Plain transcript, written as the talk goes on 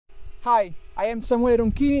Hi, I am Samuele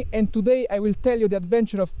Ronchini and today I will tell you the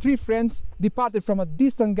adventure of three friends departed from a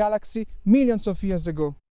distant galaxy millions of years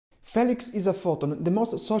ago. Felix is a photon, the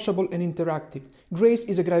most sociable and interactive. Grace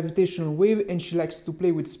is a gravitational wave and she likes to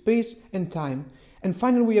play with space and time. And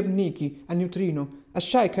finally we have Nikki, a neutrino, a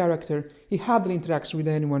shy character. He hardly interacts with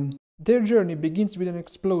anyone. Their journey begins with an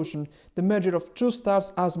explosion, the merger of two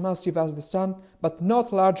stars as massive as the Sun, but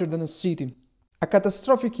not larger than a city. A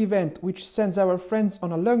catastrophic event which sends our friends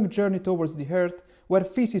on a long journey towards the Earth, where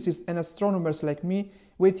physicists and astronomers like me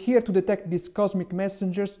wait here to detect these cosmic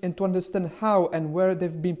messengers and to understand how and where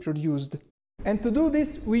they've been produced. And to do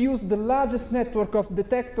this, we use the largest network of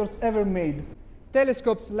detectors ever made.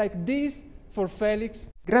 Telescopes like these for Felix,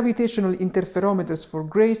 gravitational interferometers for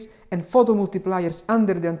Grace, and photomultipliers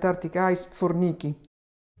under the Antarctic ice for Nikki.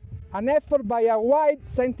 An effort by a wide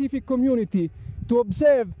scientific community to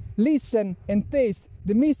observe, listen and taste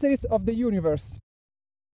the mysteries of the universe.